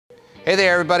Hey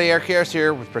there everybody, Eric Harris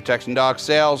here with Protection Dog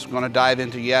Sales. I'm going to dive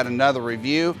into yet another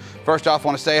review. First off, I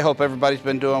want to say I hope everybody's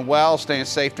been doing well, staying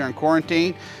safe during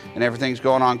quarantine, and everything's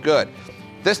going on good.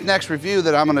 This next review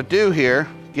that I'm going to do here,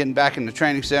 getting back in the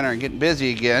training center and getting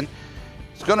busy again,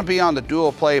 it's going to be on the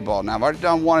dual play ball. Now I've already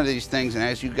done one of these things, and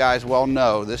as you guys well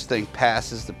know, this thing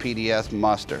passes the PDS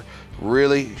muster.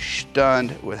 Really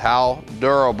stunned with how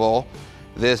durable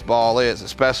this ball is,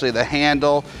 especially the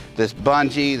handle, this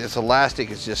bungee, this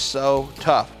elastic is just so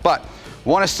tough. But I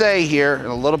want to say here, in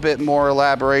a little bit more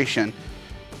elaboration,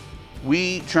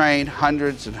 we train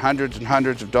hundreds and hundreds and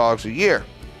hundreds of dogs a year.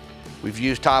 We've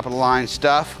used top of the line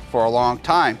stuff for a long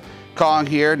time. Kong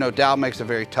here, no doubt, makes a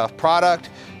very tough product,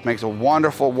 makes a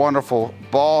wonderful, wonderful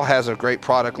ball, has a great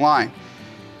product line.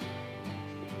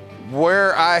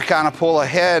 Where I kind of pull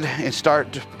ahead and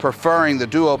start preferring the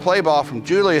duo play ball from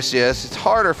Julius is, it's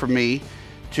harder for me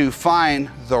to find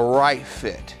the right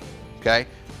fit, okay?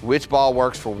 Which ball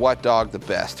works for what dog the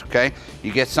best, okay?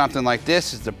 You get something like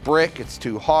this, it's a brick, it's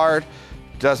too hard,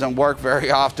 doesn't work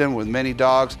very often with many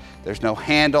dogs. There's no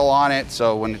handle on it,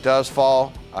 so when it does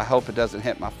fall, I hope it doesn't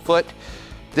hit my foot.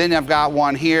 Then I've got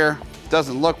one here,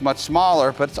 doesn't look much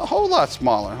smaller, but it's a whole lot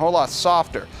smaller, a whole lot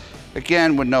softer.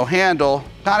 Again, with no handle,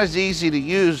 not as easy to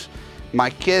use. My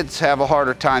kids have a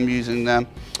harder time using them.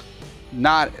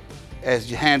 Not as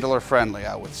handler friendly,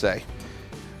 I would say.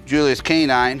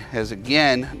 Julius-K9 has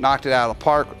again knocked it out of the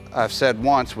park, I've said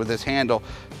once, with this handle,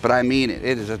 but I mean it.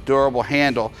 It is a durable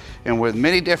handle, and with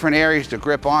many different areas to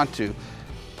grip onto.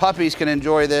 Puppies can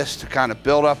enjoy this to kind of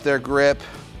build up their grip.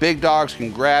 Big dogs can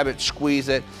grab it, squeeze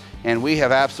it, and we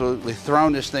have absolutely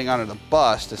thrown this thing under the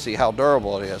bus to see how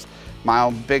durable it is. My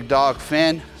own big dog,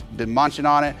 Finn, has been munching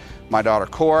on it. My daughter,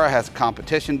 Cora, has a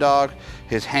competition dog,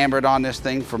 has hammered on this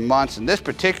thing for months. And this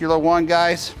particular one,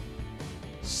 guys,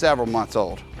 several months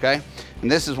old, okay?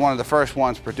 And this is one of the first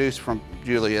ones produced from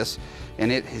Julius,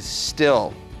 and it is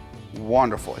still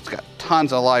wonderful. It's got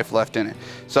tons of life left in it.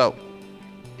 So,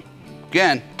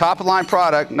 again, top of the line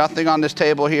product, nothing on this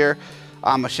table here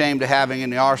I'm ashamed of having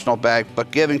in the arsenal bag, but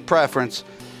giving preference,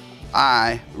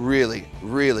 I really,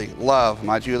 really love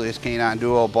my Julius-K9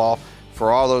 Duo ball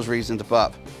for all those reasons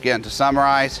above. Again, to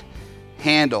summarize,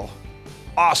 handle,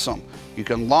 awesome. You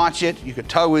can launch it, you can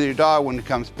tug with your dog when it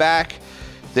comes back.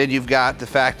 Then you've got the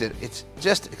fact that it's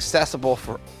just accessible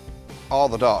for all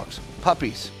the dogs.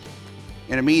 Puppies,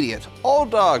 intermediates,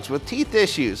 old dogs with teeth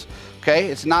issues, okay?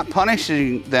 It's not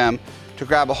punishing them to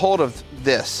grab a hold of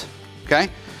this, okay?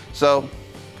 So,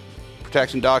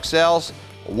 Protection Dog Sales,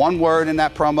 one word in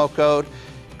that promo code.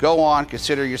 Go on,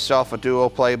 consider yourself a duo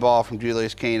play ball from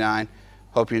Julius-K9.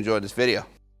 Hope you enjoyed this video.